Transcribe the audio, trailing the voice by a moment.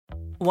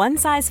One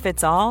size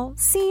fits all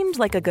seemed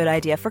like a good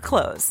idea for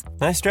clothes.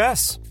 Nice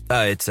dress.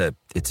 It's a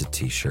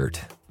t-shirt.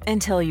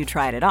 Until you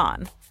tried it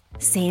on.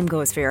 Same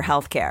goes for your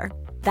healthcare.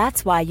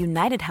 That's why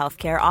United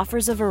Healthcare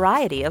offers a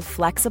variety of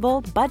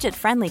flexible,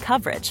 budget-friendly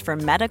coverage for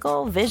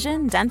medical,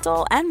 vision,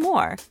 dental, and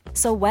more.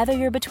 So whether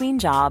you're between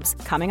jobs,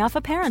 coming off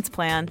a parent's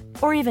plan,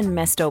 or even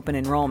missed open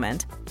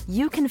enrollment,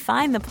 you can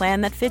find the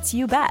plan that fits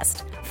you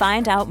best.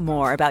 Find out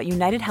more about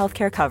United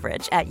Healthcare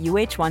coverage at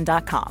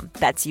uh1.com.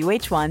 That's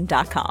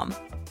uh1.com.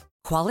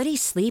 Quality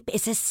sleep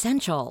is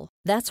essential.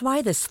 That's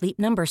why the Sleep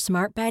Number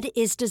Smart Bed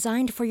is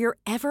designed for your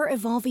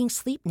ever-evolving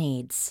sleep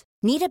needs.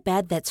 Need a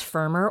bed that's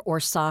firmer or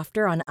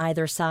softer on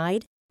either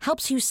side?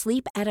 Helps you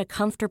sleep at a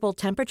comfortable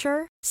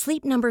temperature?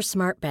 Sleep Number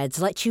Smart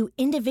Beds let you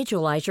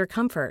individualize your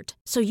comfort,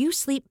 so you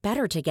sleep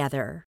better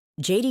together.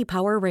 J.D.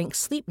 Power ranks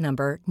Sleep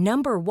Number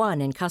number 1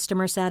 in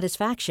customer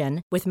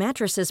satisfaction with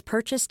mattresses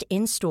purchased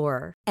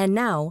in-store. And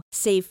now,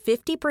 save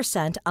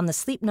 50% on the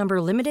Sleep Number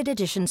Limited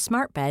Edition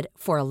Smart Bed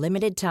for a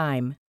limited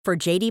time. For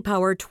J.D.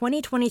 Power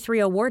 2023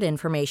 award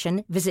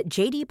information, visit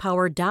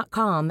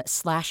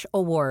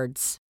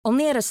jdpower.com/awards.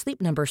 Only at a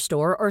Sleep Number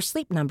store or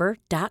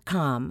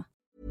sleepnumber.com.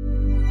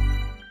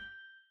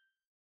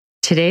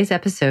 Today's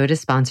episode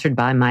is sponsored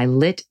by my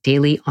LYT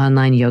daily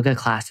online yoga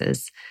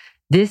classes.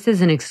 This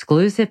is an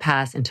exclusive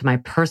pass into my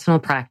personal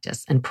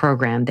practice and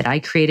program that I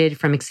created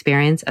from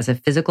experience as a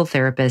physical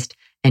therapist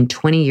and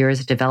 20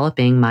 years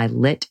developing my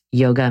LYT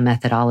yoga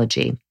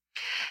methodology.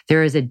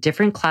 There is a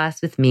different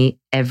class with me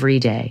every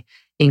day,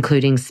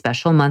 including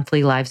special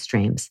monthly live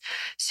streams,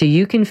 so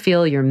you can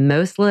feel your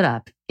most lit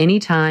up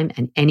anytime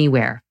and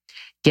anywhere.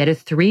 Get a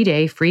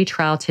 3-day free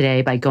trial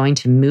today by going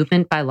to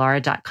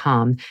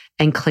movementbylara.com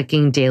and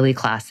clicking daily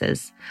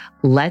classes.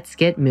 Let's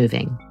get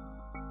moving.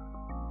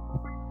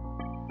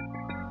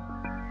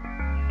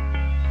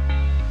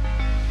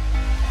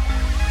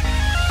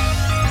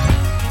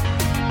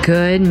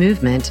 Good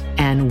movement,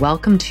 and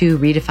welcome to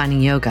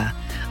Redefining Yoga,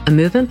 a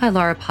Movement by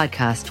Lara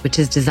podcast, which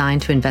is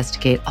designed to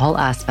investigate all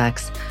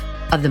aspects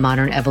of the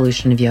modern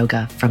evolution of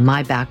yoga from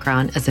my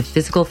background as a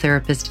physical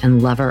therapist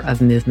and lover of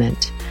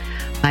movement.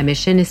 My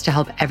mission is to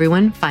help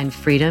everyone find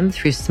freedom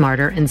through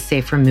smarter and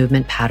safer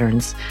movement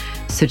patterns,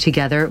 so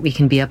together we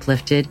can be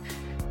uplifted,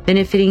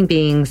 benefiting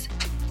beings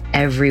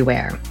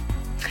everywhere.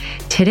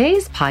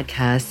 Today's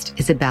podcast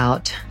is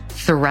about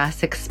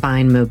thoracic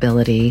spine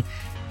mobility,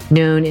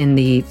 known in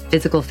the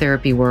physical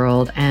therapy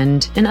world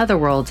and in other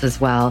worlds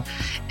as well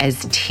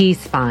as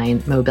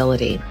T-spine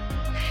mobility.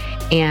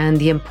 And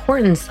the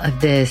importance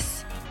of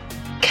this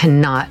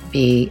cannot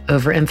be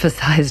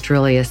overemphasized,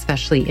 really,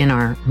 especially in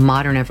our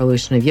modern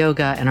evolution of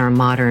yoga and our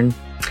modern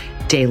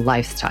day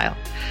lifestyle.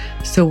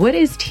 So what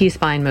is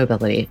T-spine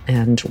mobility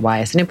and why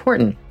is it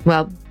important?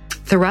 Well,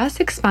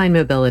 thoracic spine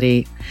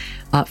mobility,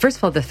 first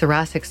of all, the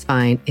thoracic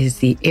spine is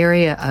the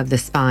area of the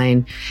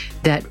spine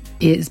that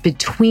is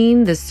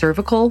between the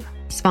cervical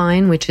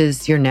spine, which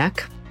is your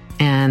neck,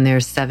 and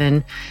there's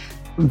 7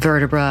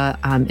 vertebrae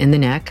in the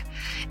neck,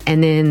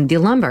 and then the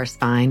lumbar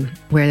spine,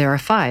 where there are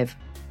 5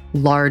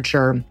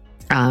 larger,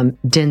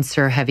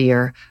 denser,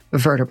 heavier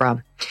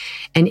vertebrae.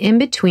 And in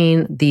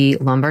between the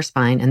lumbar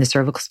spine and the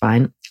cervical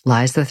spine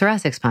lies the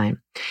thoracic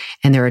spine,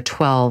 and there are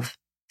 12.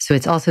 So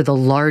it's also the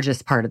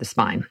largest part of the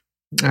spine.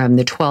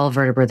 The 12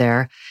 vertebrae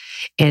there,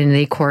 and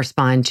they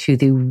correspond to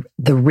the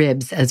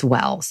ribs as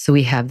well. So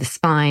we have the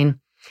spine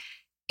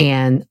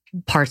and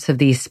parts of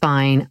the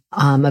spine,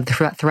 of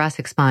the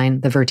thoracic spine,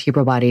 the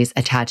vertebral bodies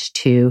attached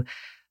to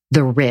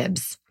the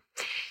ribs.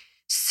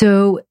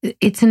 So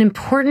it's an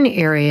important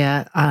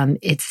area.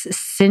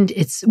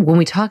 It's when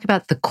we talk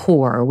about the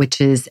core, which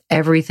is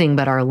everything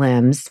but our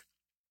limbs,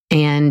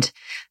 and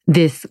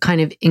this kind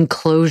of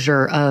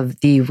enclosure of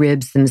the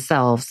ribs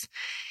themselves,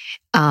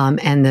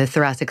 and the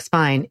thoracic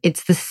spine,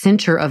 it's the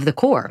center of the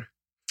core.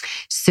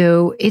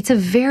 So it's a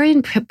very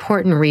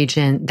important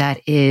region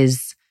that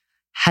has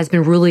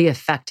been really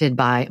affected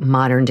by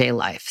modern day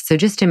life. So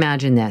just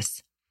imagine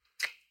this.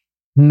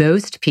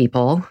 Most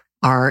people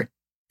are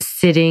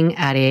sitting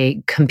at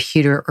a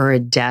computer or a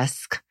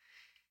desk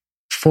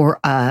for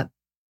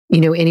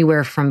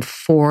anywhere from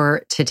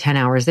 4 to 10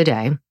 hours a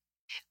day.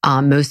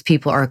 Most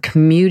people are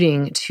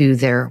commuting to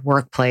their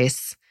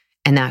workplace,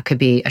 and that could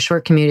be a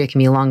short commute, it can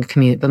be a long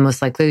commute, but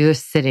most likely they're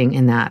sitting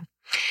in that.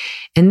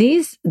 And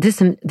this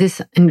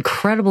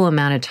incredible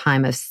amount of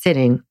time of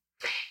sitting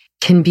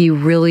can be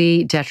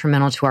really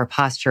detrimental to our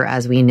posture,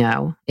 as we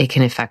know. It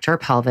can affect our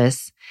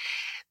pelvis,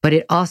 but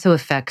it also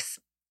affects,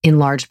 in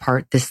large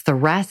part, this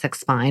thoracic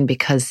spine,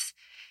 because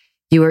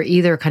you are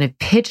either kind of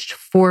pitched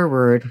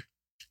forward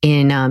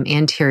in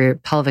anterior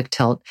pelvic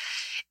tilt,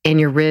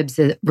 and your ribs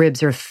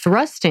are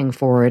thrusting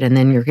forward, and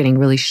then you're getting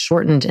really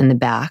shortened in the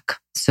back.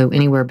 So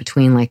anywhere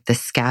between like the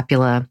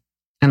scapula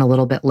and a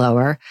little bit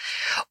lower,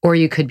 or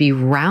you could be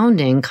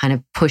rounding, kind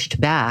of pushed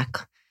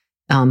back,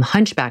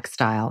 hunchback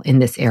style in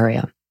this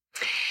area.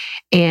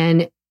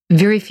 And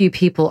very few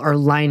people are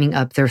lining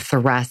up their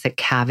thoracic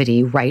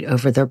cavity right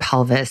over their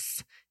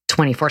pelvis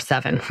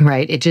 24/7,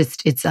 right?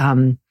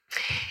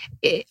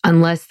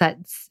 Unless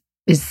that's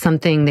is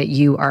something that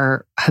you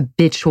are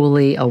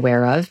habitually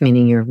aware of,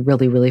 meaning you're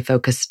really, really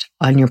focused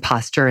on your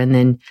posture, and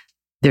then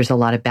there's a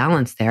lot of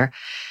balance there,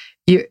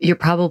 you're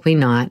probably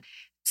not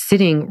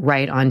sitting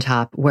right on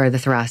top where the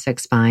thoracic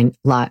spine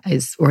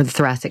is, or the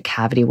thoracic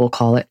cavity, we'll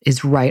call it,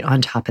 is right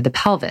on top of the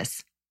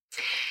pelvis.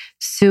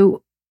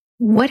 So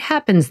what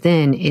happens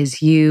then is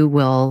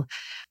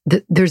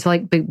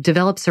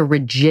develops a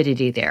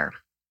rigidity there.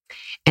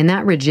 And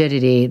that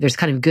rigidity, there's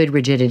kind of good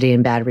rigidity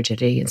and bad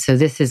rigidity. And so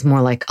this is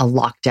more like a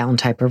lockdown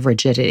type of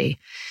rigidity.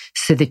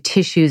 So the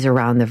tissues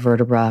around the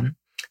vertebra,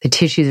 the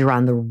tissues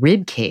around the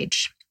rib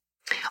cage,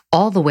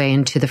 all the way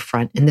into the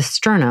front and the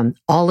sternum,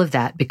 all of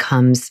that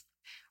becomes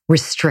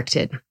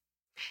restricted.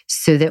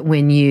 So that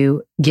when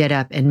you get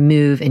up and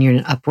move and you're in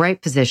an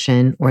upright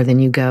position, or then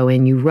you go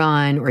and you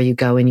run, or you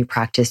go and you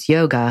practice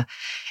yoga,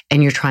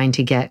 and you're trying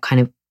to get kind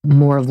of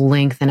more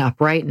length and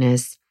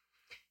uprightness,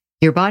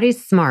 your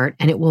body's smart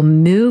and it will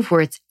move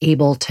where it's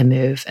able to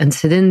move. And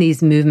so then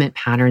these movement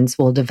patterns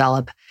will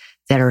develop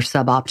that are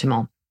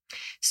suboptimal.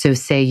 So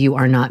say you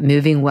are not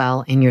moving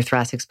well in your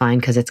thoracic spine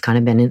because it's kind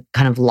of been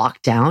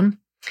locked down.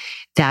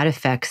 That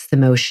affects the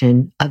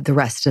motion of the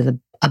rest of the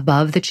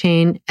above the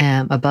chain,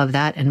 above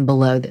that and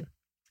below that.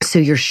 So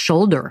your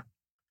shoulder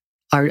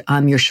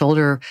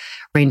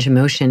range of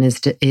motion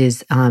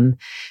is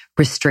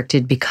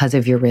restricted because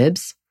of your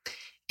ribs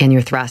and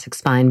your thoracic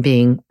spine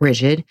being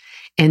rigid.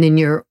 And then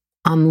your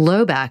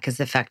low back is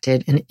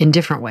affected in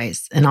different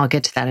ways. And I'll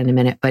get to that in a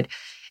minute, but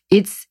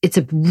it's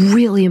a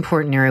really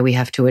important area we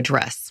have to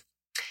address.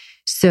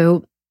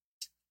 So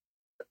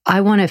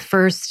I want to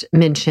first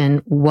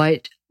mention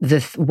what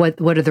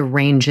are the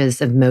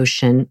ranges of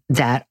motion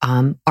that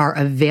are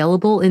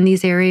available in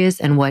these areas,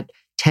 and what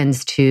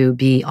tends to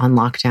be on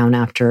lockdown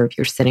after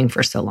you're sitting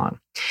for so long.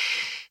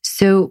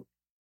 So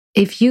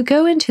if you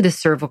go into the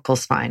cervical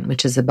spine,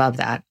 which is above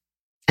that,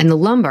 and the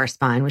lumbar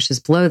spine, which is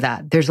below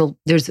that, there's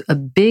a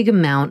big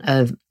amount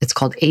of, it's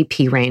called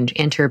AP range,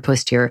 anterior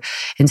posterior.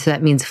 And so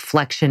that means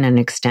flexion and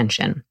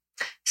extension.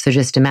 So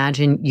just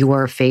imagine you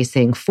are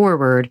facing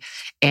forward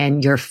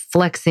and you're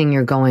flexing,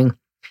 you're going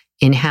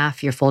in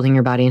half, you're folding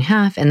your body in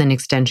half, and then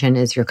extension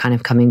is you're kind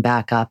of coming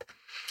back up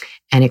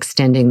and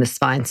extending the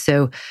spine.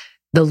 So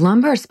the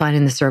lumbar spine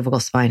and the cervical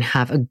spine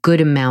have a good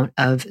amount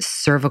of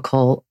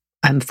cervical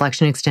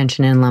flexion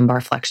extension and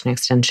lumbar flexion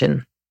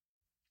extension.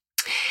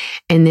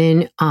 And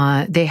then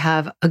they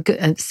have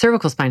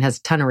cervical spine has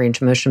a ton of range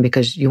of motion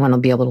because you want to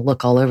be able to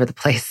look all over the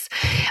place.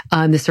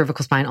 The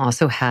cervical spine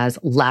also has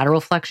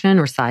lateral flexion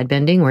or side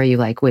bending, where you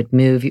would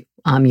move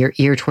your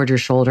ear toward your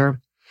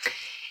shoulder.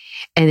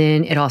 And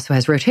then it also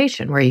has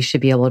rotation, where you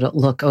should be able to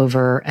look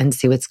over and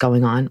see what's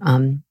going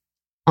on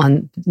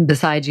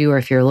beside you, or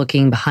if you're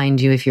looking behind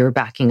you, if you're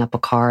backing up a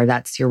car,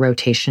 that's your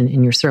rotation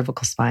in your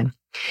cervical spine.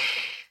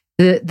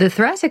 The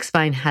thoracic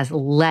spine has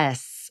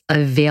less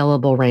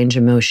available range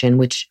of motion,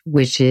 which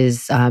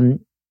is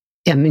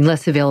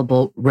less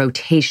available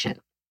rotation.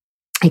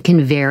 It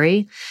can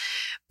vary,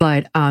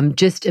 but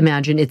just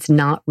imagine it's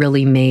not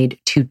really made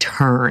to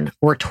turn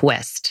or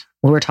twist.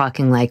 We're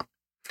talking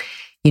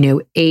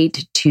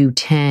 8 to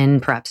 10,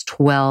 perhaps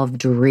 12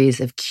 degrees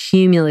of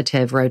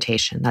cumulative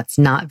rotation. That's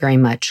not very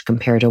much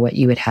compared to what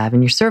you would have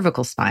in your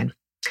cervical spine.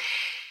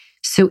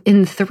 So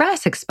in the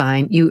thoracic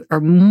spine, you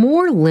are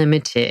more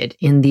limited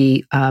in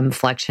the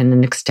flexion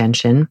and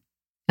extension.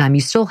 You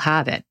still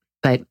have it,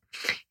 but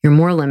you're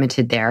more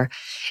limited there.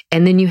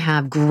 And then you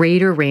have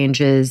greater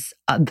ranges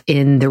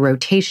in the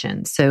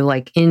rotation. So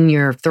in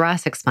your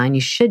thoracic spine,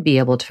 you should be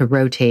able to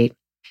rotate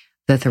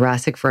the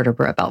thoracic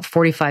vertebra about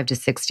 45 to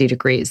 60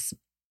 degrees.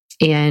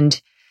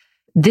 And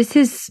this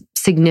is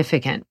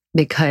significant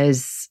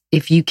because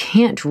if you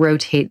can't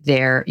rotate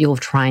there, you'll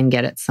try and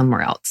get it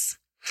somewhere else.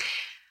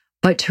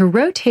 But to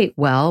rotate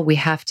well, we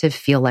have to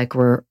feel like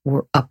we're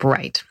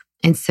upright.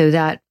 And so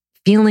that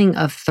feeling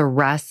of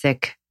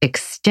thoracic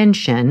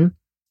extension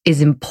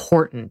is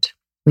important.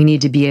 We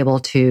need to be able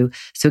to,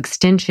 so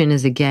extension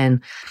is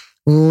again,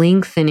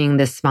 lengthening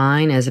the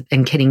spine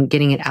and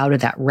getting it out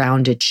of that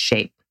rounded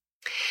shape.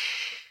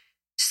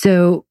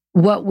 So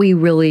what we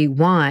really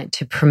want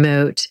to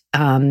promote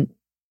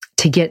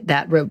to get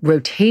that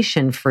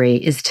rotation free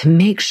is to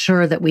make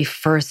sure that we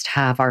first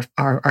have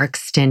our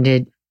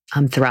extended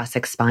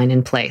thoracic spine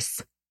in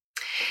place.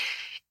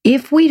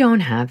 If we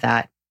don't have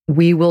that,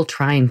 we will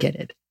try and get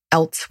it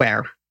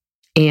elsewhere,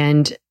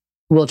 and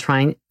we'll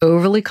try and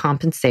overly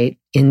compensate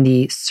in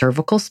the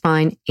cervical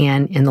spine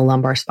and in the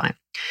lumbar spine.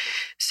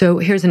 So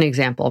here's an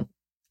example.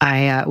 I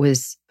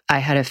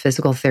had a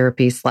physical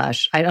therapy /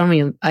 I don't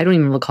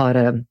even call it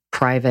a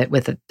private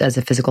as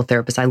a physical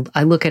therapist.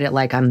 I look at it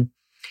like I'm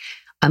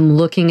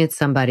looking at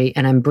somebody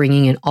and I'm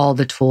bringing in all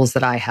the tools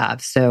that I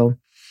have. So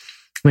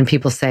when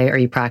people say, "Are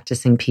you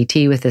practicing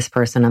PT with this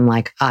person?" I'm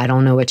like, I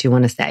don't know what you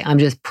want to say. I'm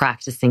just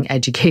practicing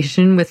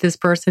education with this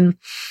person.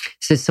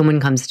 So someone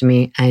comes to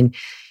me and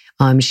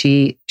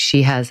she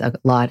has a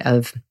lot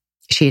of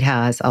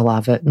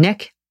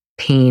neck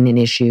pain and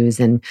issues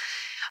and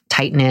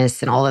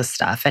tightness and all this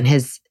stuff, and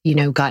has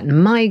gotten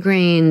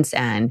migraines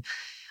and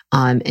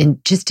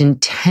and just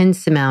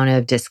intense amount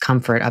of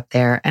discomfort up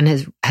there, and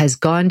has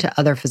gone to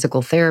other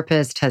physical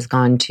therapists, has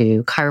gone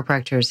to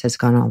chiropractors, has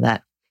gone all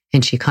that.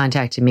 And she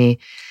contacted me,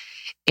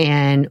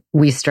 and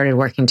we started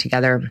working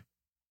together.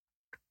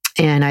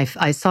 And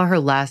I saw her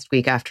last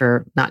week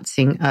after not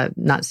seeing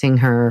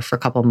her for a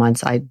couple of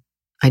months.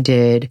 I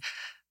did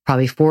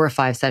probably 4 or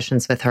 5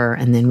 sessions with her,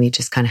 and then we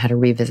just kind of had a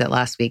revisit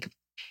last week.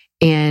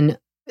 And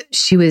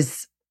she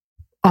was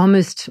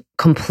almost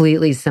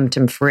completely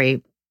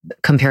symptom-free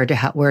compared to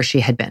where she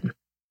had been.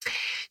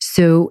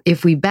 So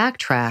if we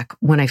backtrack,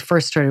 when I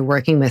first started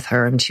working with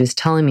her and she was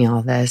telling me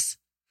all this,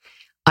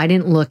 I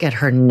didn't look at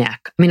her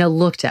neck. I mean, I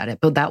looked at it,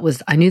 but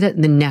I knew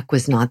that the neck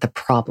was not the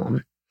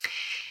problem.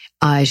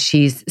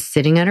 She's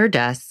sitting at her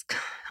desk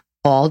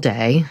all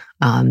day.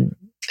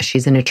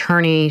 She's an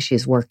attorney.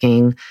 She's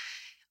working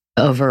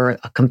over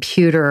a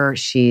computer.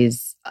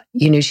 She's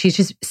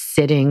just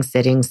sitting.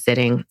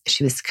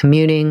 She was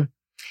commuting,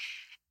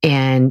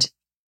 and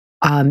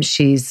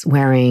she's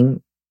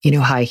wearing,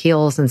 high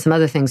heels and some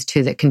other things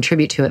too that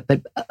contribute to it.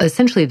 But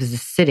essentially it was the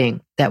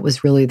sitting that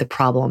was really the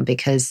problem,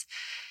 because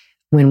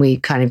when we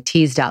kind of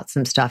teased out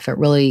some stuff, it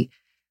really,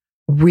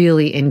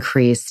 really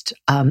increased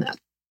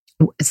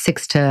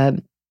 6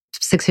 to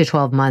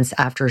 12 months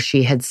after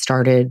she had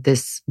started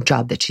this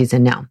job that she's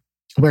in now,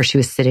 where she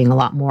was sitting a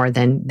lot more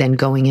than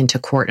going into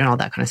court and all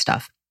that kind of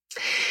stuff.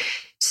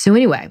 So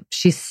anyway,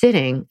 she's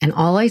sitting, and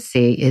all I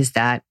see is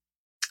that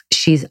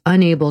she's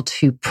unable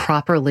to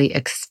properly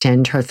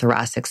extend her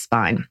thoracic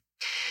spine.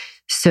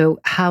 So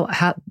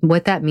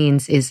what that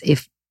means is,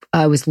 if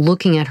I was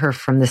looking at her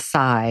from the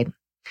side,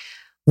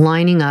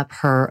 lining up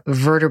her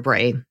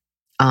vertebrae,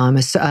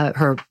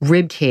 her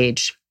rib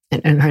cage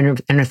and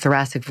her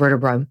thoracic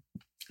vertebra,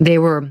 they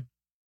weren't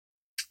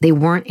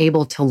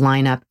able to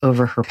line up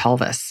over her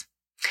pelvis.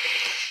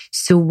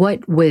 So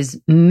what was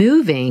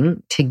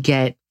moving to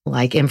get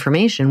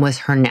information was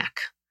her neck.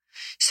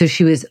 So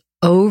she was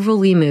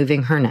overly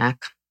moving her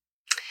neck.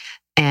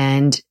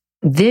 And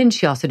then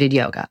she also did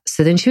yoga.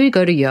 So then she would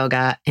go to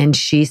yoga, and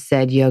she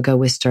said yoga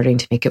was starting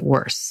to make it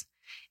worse.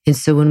 And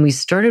so when we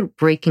started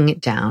breaking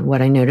it down,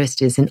 what I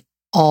noticed is in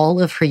all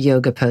of her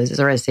yoga poses,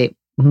 or I say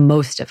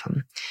most of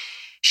them,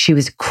 she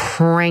was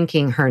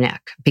cranking her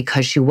neck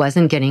because she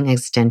wasn't getting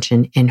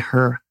extension in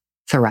her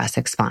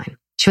thoracic spine.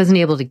 She wasn't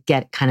able to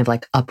get kind of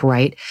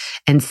upright,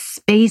 and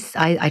space.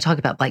 I talk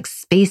about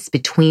space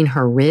between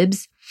her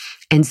ribs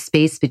and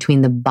space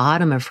between the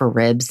bottom of her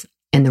ribs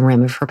and the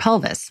rim of her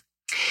pelvis.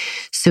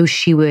 So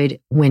she would,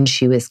 when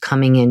she was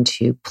coming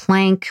into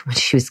plank, when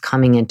she was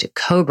coming into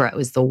cobra,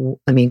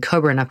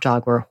 cobra and up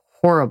dog were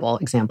horrible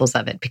examples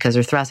of it because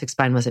her thoracic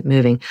spine wasn't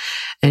moving,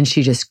 and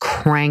she just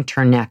cranked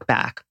her neck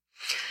back.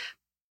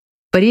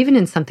 But even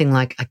in something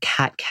like a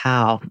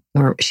cat-cow,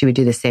 where she would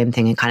do the same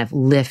thing and kind of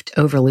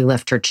overly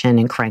lift her chin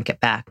and crank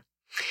it back.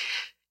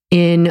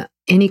 In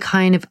any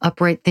kind of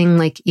upright thing,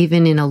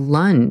 even in a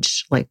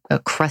lunge, like a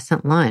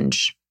crescent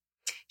lunge,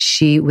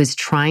 she was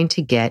trying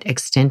to get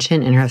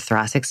extension in her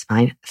thoracic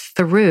spine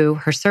through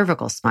her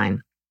cervical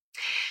spine.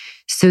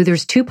 So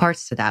there's 2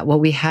 parts to that. What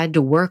we had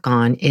to work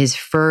on is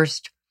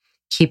first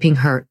keeping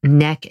her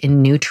neck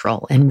in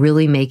neutral and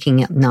really making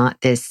it not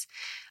this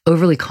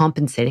overly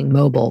compensating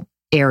mobile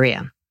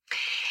area.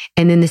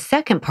 And then the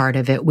second part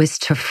of it was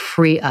to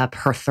free up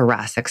her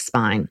thoracic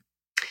spine.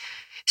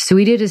 So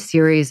we did a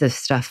series of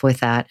stuff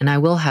with that, and I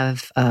will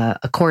have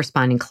a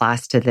corresponding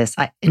class to this.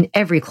 In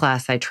every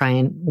class, I try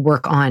and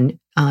work on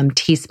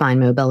T-spine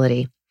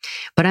mobility.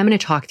 But I'm going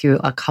to talk through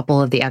a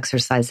couple of the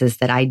exercises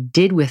that I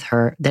did with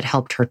her that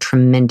helped her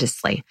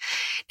tremendously.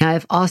 Now,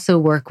 I've also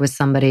worked with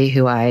somebody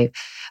who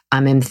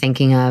I'm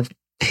thinking of,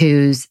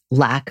 whose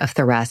lack of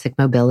thoracic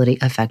mobility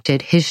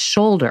affected his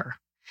shoulder.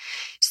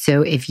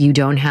 So if you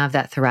don't have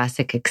that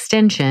thoracic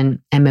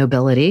extension and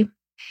mobility,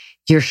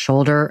 your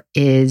shoulder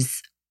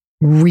is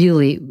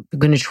really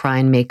going to try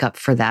and make up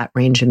for that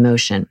range of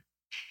motion.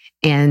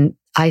 And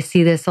I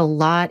see this a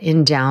lot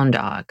in down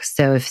dog.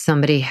 So if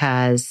somebody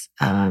has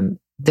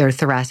their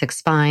thoracic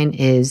spine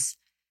is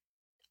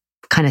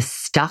kind of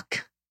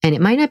stuck, and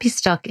it might not be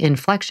stuck in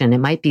flexion, it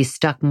might be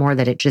stuck more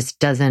that it just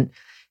doesn't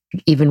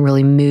even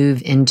really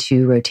move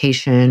into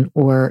rotation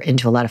or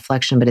into a lot of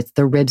flexion, but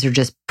the ribs are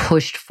just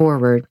pushed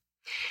forward.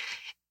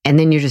 And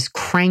then you're just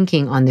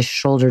cranking on the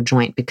shoulder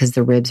joint because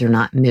the ribs are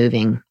not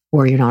moving,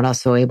 or you're not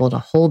also able to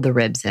hold the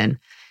ribs in.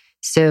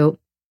 So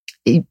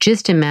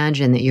just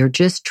imagine that you're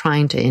just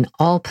trying to, in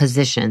all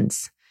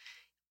positions.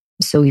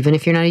 So even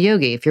if you're not a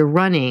yogi, if you're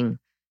running,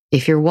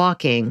 if you're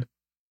walking,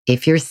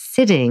 if you're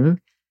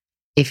sitting,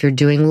 if you're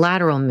doing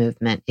lateral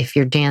movement, if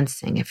you're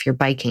dancing, if you're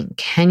biking,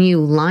 can you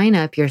line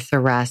up your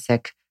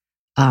thoracic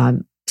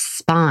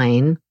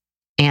spine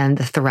and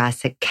the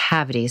thoracic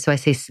cavity? So I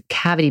say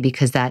cavity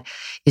because that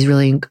is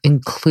really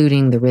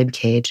including the rib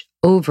cage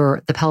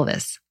over the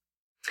pelvis.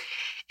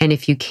 And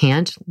if you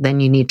can't, then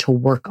you need to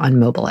work on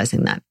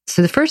mobilizing that.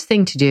 So the first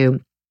thing to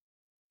do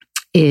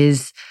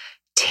is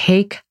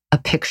take a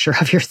picture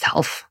of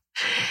yourself.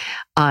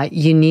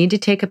 You need to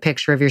take a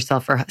picture of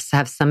yourself, or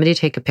have somebody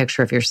take a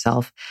picture of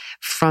yourself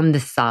from the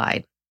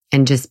side.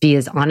 and just be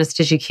as honest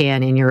as you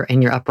can in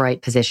your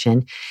upright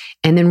position.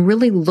 And then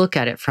really look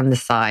at it from the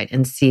side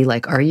and see,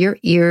 like, are your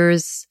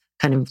ears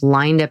kind of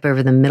lined up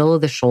over the middle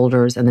of the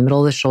shoulders and the middle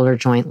of the shoulder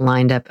joint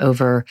lined up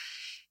over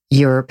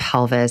your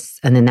pelvis?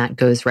 And then that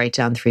goes right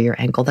down through your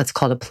ankle. That's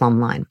called a plumb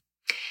line.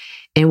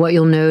 And what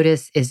you'll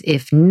notice is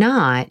if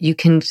not, you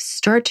can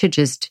start to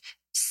just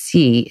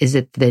see, is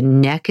it the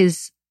neck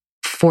is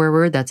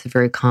forward? That's a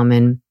very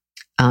common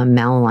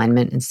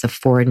malalignment. It's the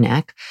forward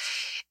neck.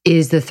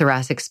 Is the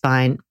thoracic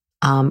spine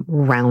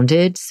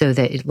rounded so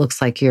that it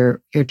looks like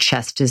your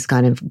chest is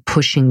kind of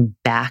pushing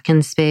back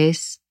in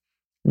space?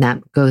 And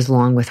that goes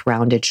along with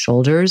rounded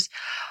shoulders.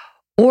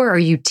 Or are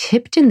you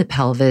tipped in the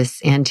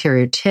pelvis,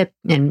 anterior tip,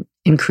 and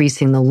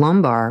increasing the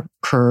lumbar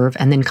curve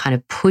and then kind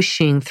of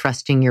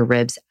thrusting your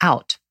ribs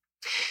out?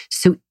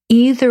 So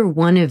either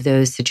one of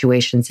those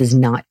situations is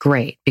not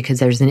great because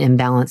there's an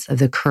imbalance of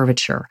the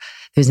curvature.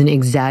 There's an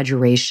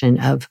exaggeration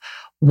of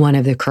one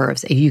of the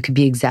curves. You could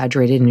be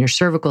exaggerated in your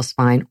cervical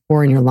spine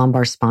or in your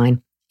lumbar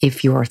spine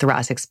if your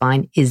thoracic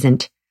spine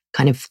isn't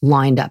kind of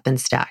lined up and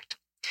stacked.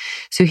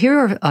 So here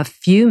are a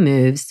few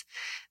moves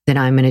that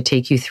I'm going to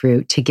take you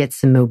through to get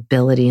some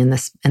mobility in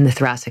the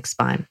thoracic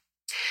spine.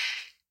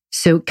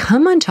 So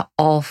come onto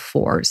all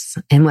fours.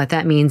 And what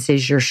that means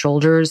is your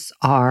hands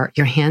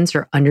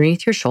are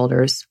underneath your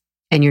shoulders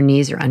and your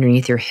knees are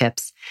underneath your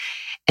hips.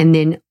 And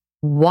then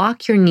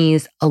walk your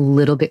knees a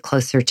little bit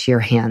closer to your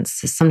hands.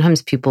 So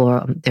sometimes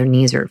their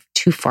knees are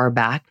too far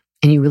back,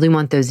 and you really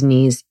want those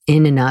knees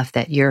in enough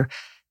that your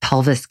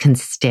pelvis can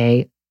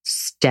stay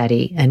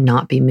steady and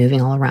not be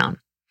moving all around.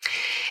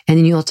 And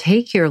then you'll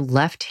take your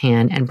left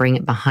hand and bring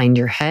it behind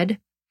your head,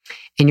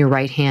 and your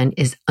right hand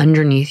is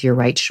underneath your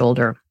right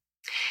shoulder.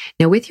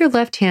 Now, with your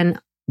left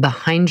hand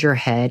behind your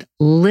head,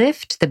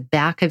 lift the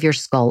back of your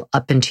skull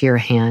up into your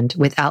hand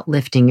without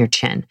lifting your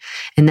chin.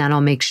 And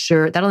that'll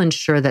ensure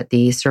that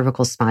the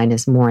cervical spine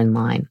is more in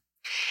line.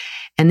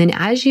 And then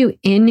as you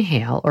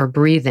inhale or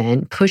breathe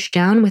in, push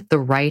down with the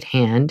right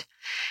hand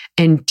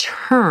and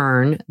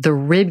turn the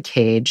rib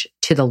cage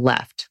to the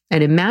left.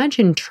 And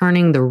imagine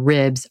turning the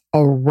ribs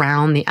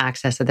around the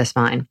axis of the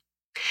spine.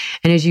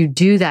 And as you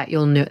do that,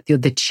 you'll know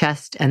the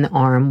chest and the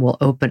arm will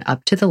open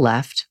up to the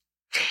left,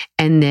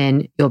 and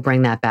then you'll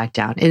bring that back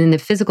down. And in the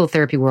physical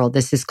therapy world,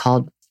 this is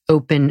called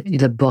open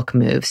the book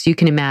move. So you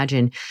can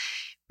imagine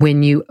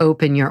when you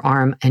open your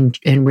arm and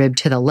rib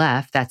to the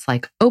left, that's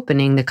like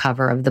opening the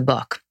cover of the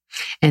book.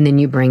 And then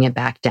you bring it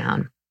back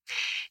down.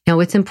 Now,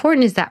 what's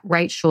important is that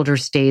right shoulder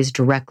stays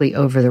directly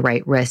over the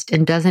right wrist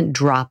and doesn't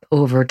drop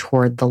over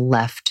toward the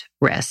left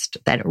wrist,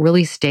 that it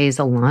really stays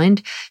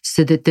aligned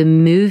so that the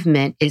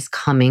movement is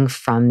coming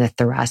from the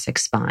thoracic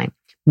spine.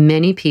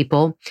 Many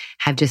people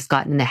have just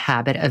gotten in the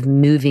habit of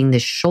moving the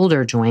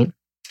shoulder joint,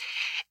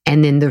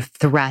 and then the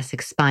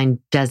thoracic spine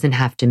doesn't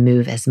have to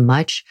move as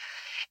much,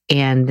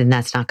 and then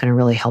that's not going to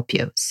really help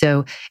you.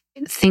 So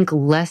think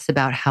less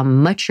about how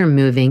much you're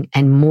moving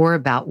and more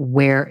about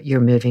where you're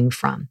moving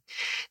from.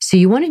 So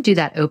you want to do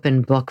that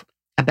open book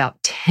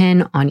about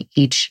 10 on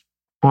each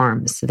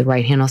arm. So the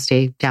right hand will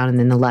stay down and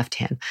then the left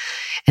hand.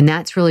 And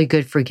that's really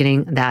good for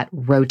getting that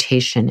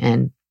rotation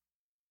in.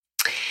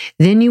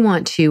 Then you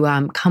want to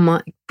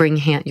bring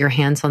your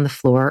hands on the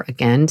floor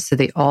again. So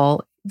they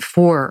all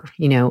four,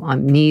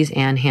 knees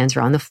and hands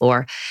are on the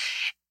floor.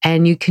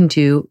 And you can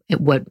do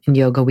what in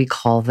yoga we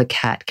call the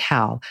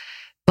cat-cow.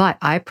 But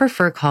I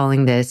prefer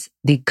calling this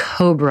the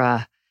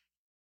cobra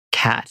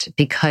cat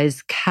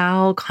because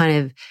cow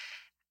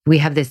we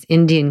have this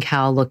Indian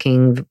cow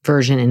looking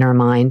version in our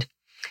mind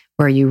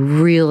where you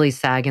really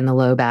sag in the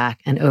low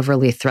back and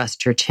overly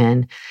thrust your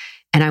chin.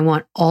 And I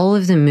want all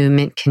of the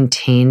movement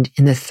contained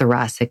in the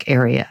thoracic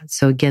area.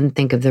 So again,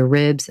 think of the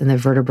ribs and the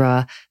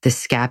vertebra, the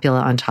scapula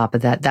on top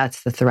of that.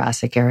 That's the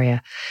thoracic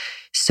area.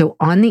 So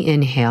on the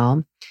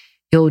inhale,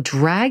 you'll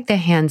drag the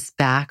hands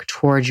back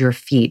towards your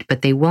feet,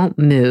 but they won't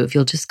move.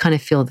 You'll just kind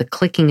of feel the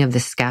clicking of the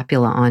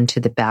scapula onto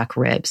the back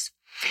ribs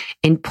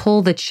and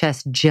pull the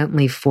chest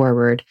gently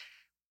forward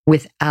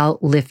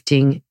without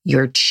lifting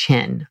your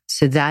chin.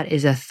 So that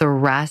is a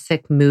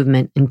thoracic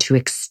movement into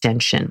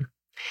extension.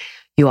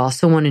 You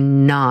also want to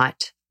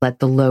not let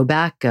the low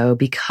back go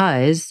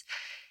because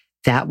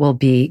that will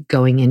be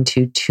going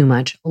into too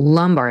much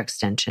lumbar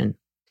extension.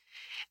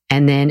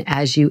 And then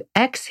as you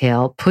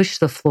exhale, push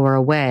the floor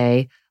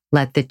away,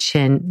 let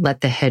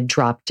the head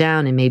drop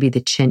down, and maybe the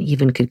chin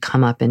even could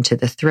come up into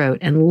the throat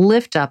and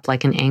lift up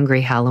like an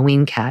angry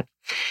Halloween cat.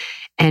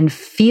 And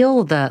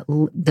feel the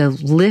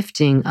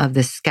lifting of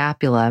the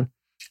scapula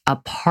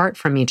apart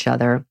from each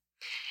other.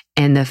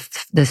 And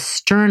the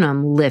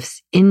sternum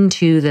lifts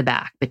into the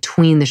back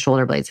between the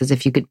shoulder blades as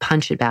if you could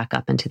punch it back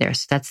up into there.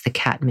 So that's the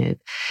cat move.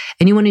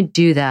 And you want to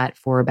do that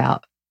for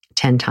about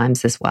 10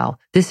 times as well.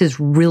 This is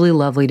really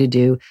lovely to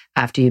do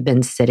after you've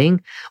been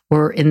sitting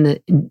or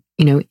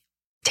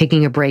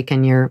taking a break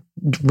in your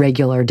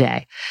regular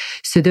day.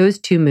 So those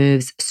two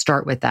moves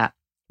start with that.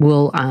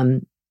 We'll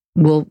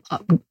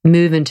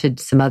move into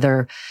some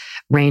other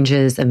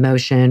ranges of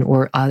motion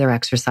or other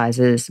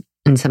exercises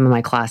in some of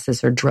my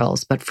classes or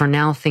drills. But for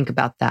now, think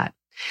about that.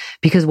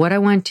 Because what I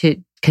want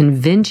to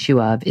convince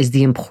you of is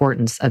the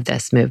importance of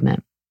this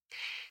movement.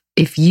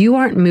 If you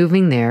aren't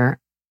moving there,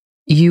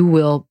 you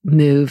will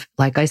move,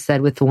 like I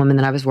said, with the woman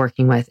that I was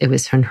working with, it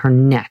was in her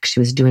neck. She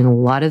was doing a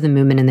lot of the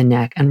movement in the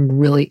neck and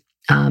really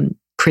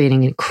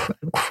creating an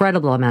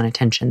incredible amount of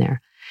tension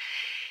there.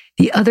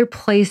 The other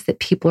place that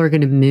people are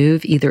going to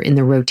move, either in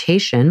the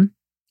rotation,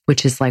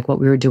 which is like what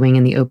we were doing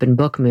in the open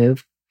book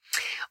move,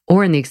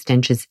 or in the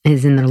extensions,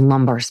 is in their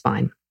lumbar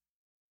spine.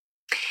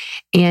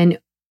 And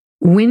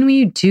when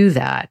we do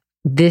that,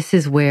 this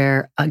is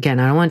where, again,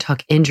 I don't want to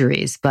talk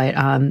injuries, but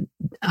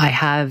I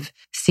have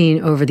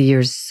seen over the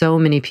years so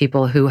many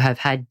people who have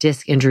had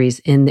disc injuries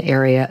in the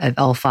area of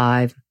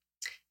L5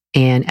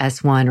 and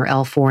S1 or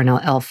L4 and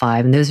L5.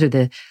 And those are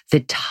the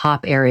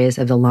top areas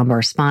of the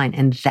lumbar spine.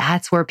 And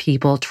that's where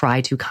people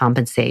try to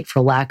compensate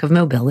for lack of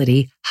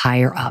mobility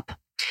higher up.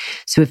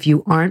 So if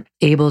you aren't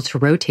able to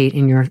rotate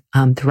in your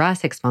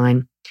thoracic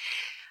spine,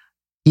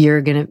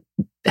 your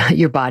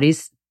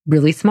body's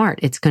really smart.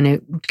 It's going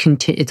to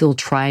continue, it'll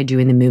try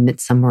doing the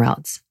movement somewhere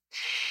else.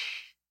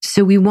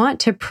 So we want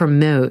to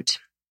promote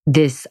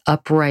this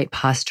upright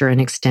posture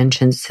and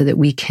extension so that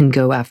we can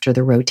go after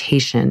the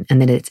rotation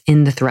and that it's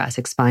in the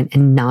thoracic spine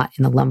and not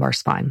in the lumbar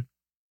spine.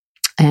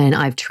 And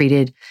I've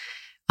treated,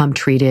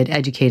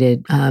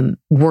 educated,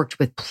 worked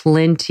with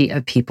plenty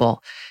of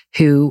people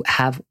who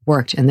have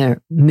worked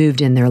and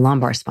moved in their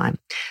lumbar spine.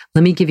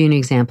 Let me give you an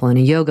example in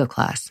a yoga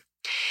class.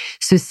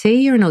 So say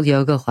you're in a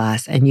yoga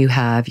class and you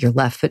have your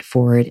left foot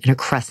forward in a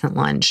crescent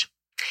lunge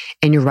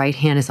and your right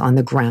hand is on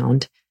the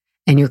ground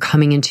and you're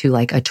coming into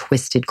like a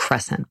twisted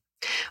crescent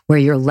where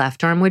your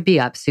left arm would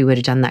be up. So you would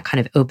have done that kind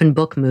of open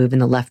book move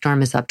and the left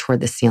arm is up toward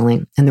the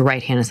ceiling and the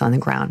right hand is on the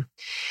ground.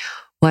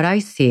 What I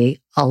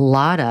see a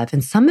lot of,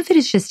 and some of it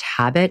is just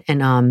habit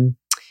and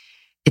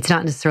it's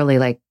not necessarily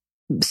like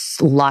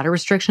a lot of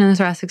restriction in the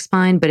thoracic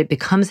spine, but it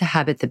becomes a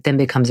habit that then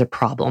becomes a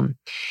problem.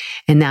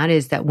 And that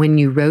is that when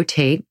you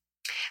rotate,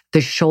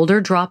 the shoulder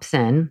drops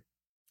in,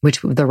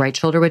 which the right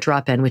shoulder would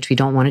drop in, which we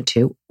don't want it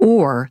to,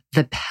 or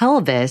the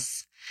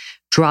pelvis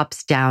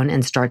drops down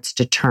and starts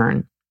to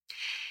turn.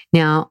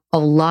 Now, a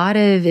lot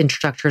of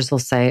instructors will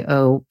say,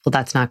 oh, well,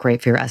 that's not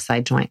great for your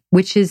SI joint,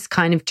 which is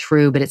kind of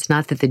true, but it's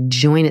not that the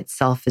joint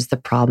itself is the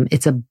problem.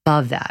 It's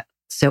above that.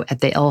 So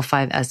at the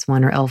L5,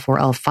 S1 or L4,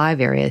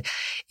 L5 area,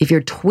 if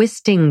you're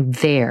twisting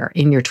there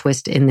in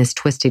this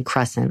twisted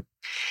crescent,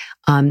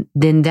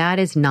 then that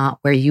is not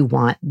where you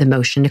want the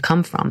motion to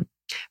come from.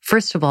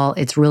 First of all,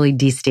 it's really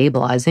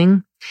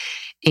destabilizing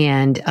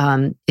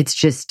and it's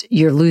just,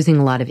 you're losing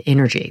a lot of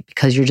energy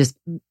because you're just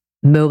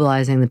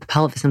mobilizing the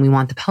pelvis, and we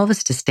want the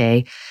pelvis to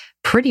stay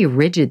pretty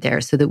rigid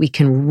there so that we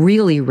can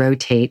really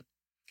rotate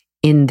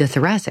in the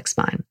thoracic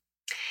spine.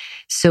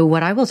 So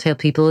what I will tell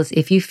people is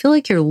if you feel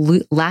like you're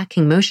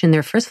lacking motion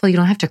there, first of all, you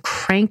don't have to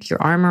crank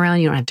your arm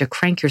around. You don't have to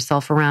crank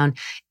yourself around.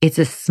 It's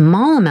a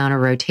small amount of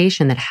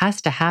rotation that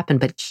has to happen,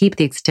 but keep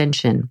the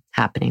extension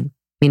happening,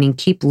 meaning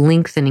keep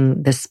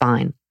lengthening the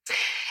spine.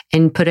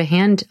 And put a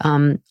hand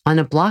on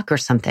a block or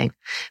something,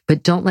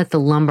 but don't let the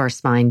lumbar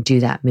spine do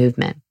that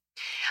movement.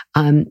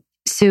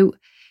 So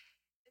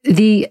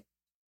there's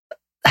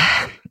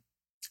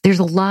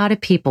a lot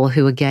of people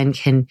who, again,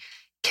 can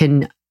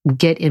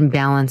get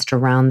imbalanced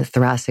around the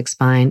thoracic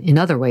spine in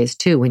other ways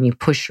too. When you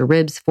push your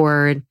ribs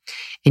forward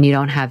and you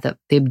don't have the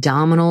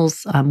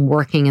abdominals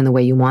working in the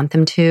way you want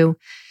them to.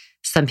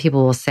 Some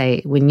people will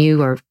say, when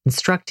you are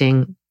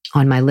instructing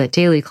on my Lit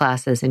Daily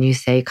classes and you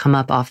say, come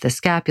up off the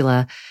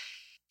scapula,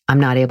 I'm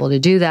not able to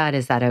do that.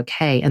 Is that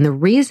okay? And the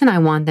reason I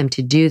want them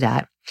to do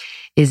that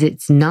is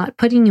it's not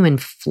putting you in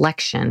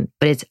flexion,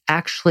 but it's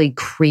actually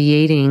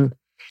creating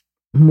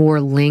more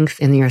length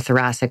in your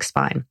thoracic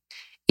spine.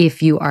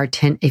 If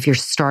you're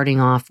starting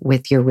off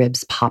with your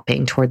ribs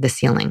popping toward the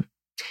ceiling.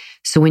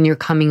 So when you're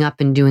coming up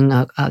and doing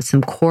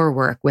some core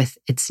work with,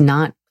 it's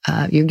not,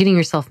 you're getting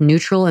yourself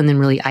neutral and then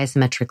really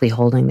isometrically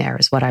holding there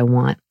is what I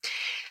want.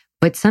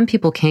 But some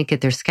people can't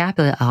get their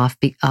scapula off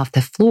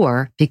the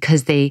floor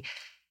because they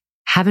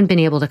haven't been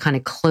able to kind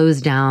of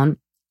close down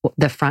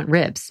the front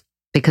ribs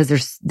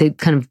because they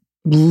kind of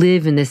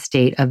live in this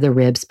state of the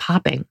ribs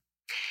popping.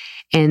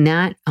 And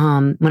that,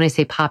 when I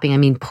say popping, I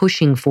mean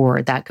pushing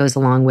forward. That goes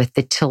along with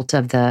the tilt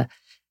of the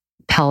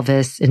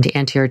pelvis into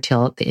anterior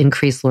tilt, the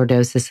increased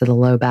lordosis of the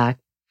low back,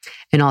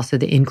 and also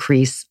the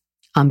increased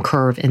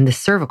curve in the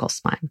cervical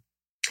spine.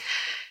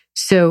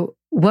 So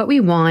what we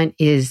want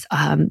is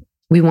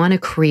we want to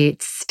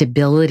create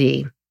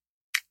stability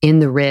in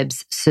the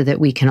ribs so that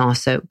we can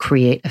also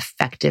create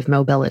effective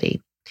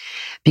mobility.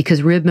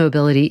 Because rib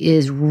mobility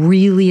is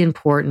really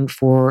important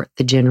for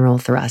the general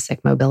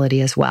thoracic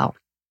mobility as well.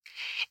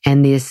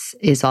 And this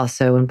is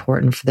also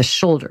important for the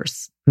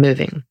shoulders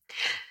moving.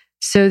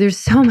 So there's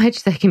so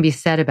much that can be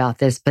said about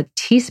this, but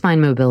T-spine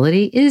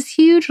mobility is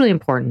hugely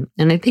important.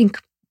 And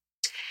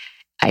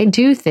I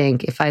do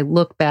think if I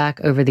look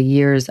back over the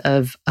years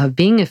of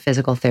being a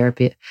physical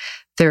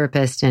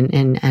therapist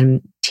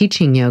and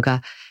teaching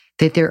yoga,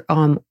 that there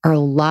are a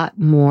lot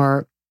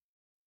more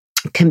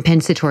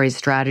compensatory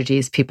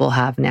strategies people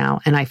have now.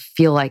 And I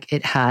feel like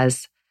it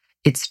has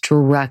it's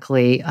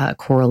directly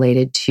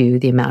correlated to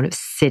the amount of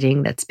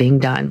sitting that's being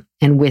done.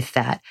 And with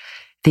that,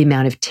 the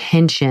amount of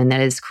tension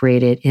that is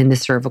created in the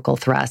cervical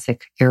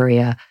thoracic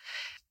area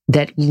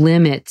that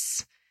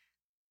limits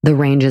the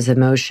ranges of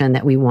motion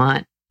that we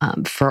want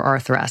for our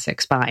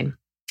thoracic spine.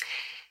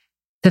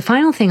 The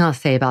final thing I'll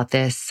say about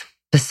this,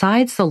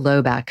 besides the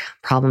low back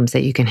problems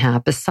that you can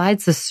have,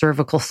 besides the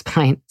cervical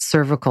spine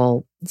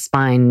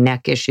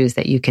neck issues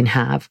that you can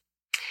have,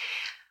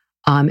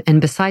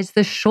 and besides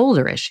the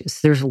shoulder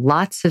issues, there's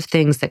lots of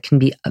things that can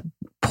be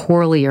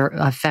poorly or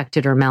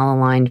affected or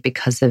malaligned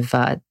because of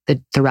the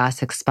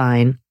thoracic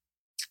spine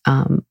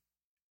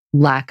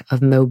lack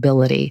of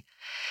mobility.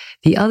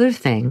 The other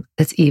thing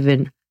that's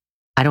even,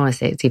 I don't want to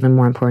say it's even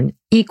more important,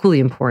 equally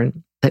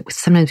important, but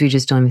sometimes we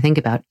just don't even think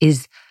about,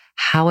 is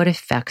how it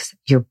affects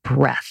your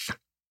breath.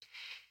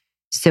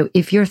 So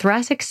if your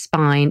thoracic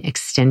spine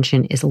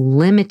extension is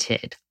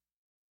limited,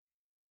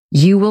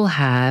 you will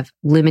have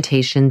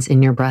limitations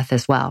in your breath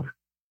as well,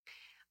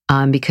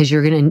 because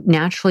you're going to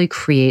naturally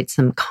create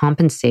some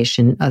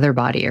compensation in other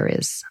body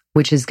areas,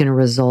 which is going to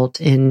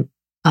result in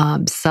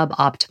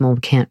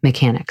suboptimal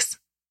mechanics.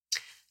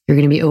 You're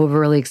going to be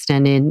overly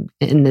extended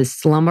in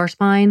this lumbar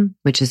spine,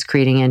 which is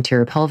creating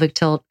anterior pelvic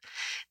tilt.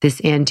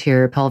 This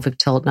anterior pelvic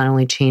tilt not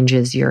only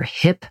changes your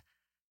hip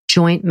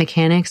joint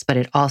mechanics, but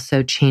it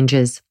also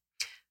changes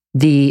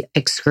the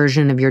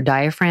excursion of your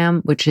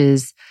diaphragm, which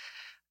is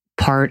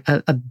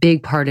a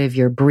big part of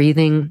your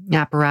breathing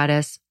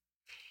apparatus.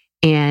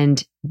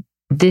 And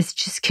this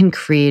just can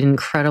create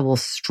incredible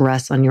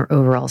stress on your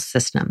overall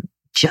system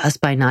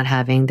just by not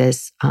having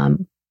this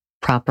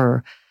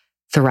proper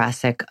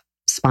thoracic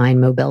spine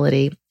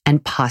mobility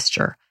and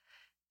posture.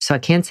 So I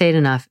can't say it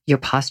enough. Your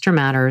posture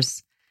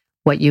matters.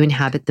 What you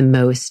inhabit the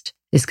most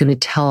is going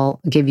to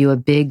give you a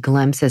big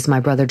glimpse, as my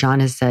brother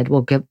John has said,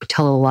 will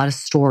tell a lot of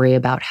story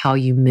about how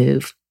you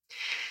move.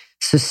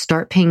 So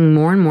start paying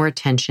more and more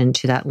attention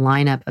to that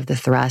lineup of the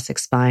thoracic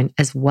spine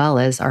as well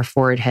as our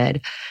forward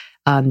head.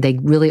 They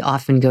really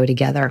often go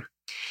together.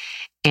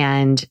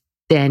 And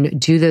then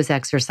do those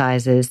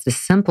exercises, the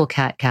simple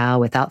cat-cow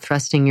without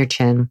thrusting your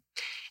chin,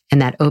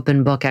 and that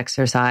open book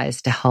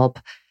exercise to help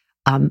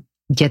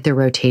get the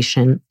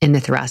rotation in the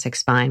thoracic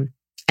spine.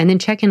 And then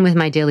check in with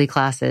my daily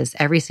classes.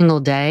 Every single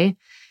day,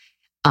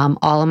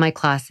 all of my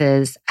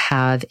classes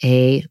have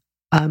a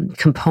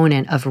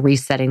component of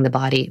resetting the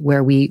body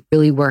where we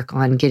really work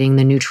on getting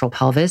the neutral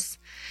pelvis.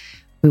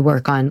 We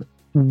work on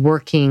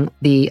working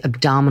the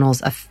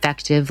abdominals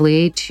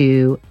effectively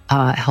to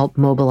help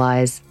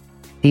mobilize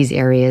these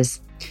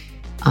areas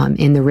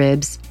in the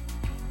ribs,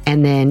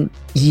 and then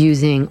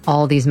using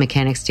all these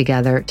mechanics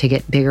together to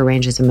get bigger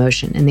ranges of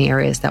motion in the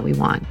areas that we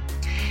want.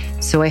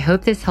 So I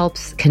hope this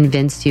helps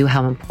convince you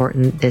how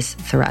important this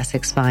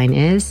thoracic spine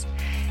is.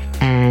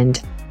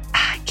 And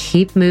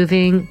keep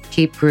moving,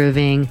 keep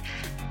grooving,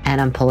 and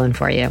I'm pulling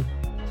for you.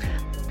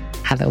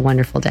 Have a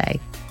wonderful day.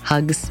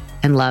 Hugs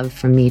and love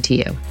from me to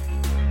you.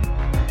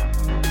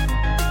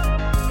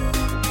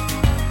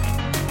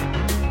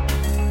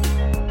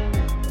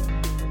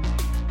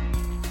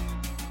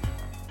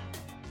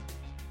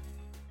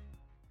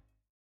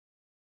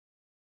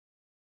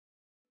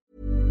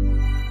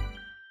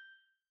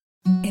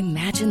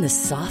 Imagine the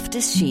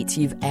softest sheets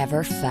you've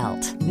ever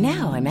felt.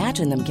 Now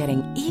imagine them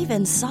getting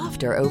even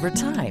softer over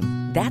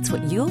time. That's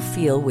what you'll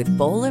feel with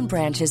Boll &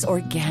 Branch's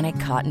organic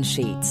cotton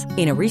sheets.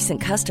 In a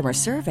recent customer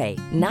survey,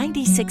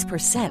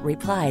 96%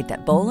 replied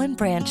that Boll &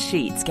 Branch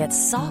sheets get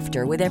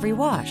softer with every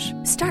wash.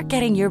 Start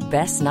getting your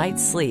best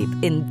night's sleep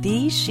in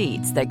these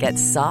sheets that get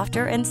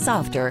softer and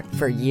softer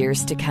for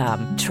years to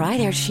come. Try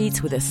their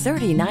sheets with a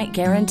 30-night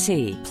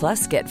guarantee.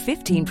 Plus, get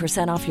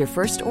 15% off your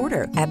first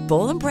order at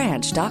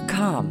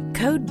bollandbranch.com.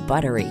 Code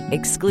BUTTERY.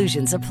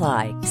 Exclusions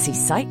apply. See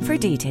site for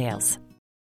details.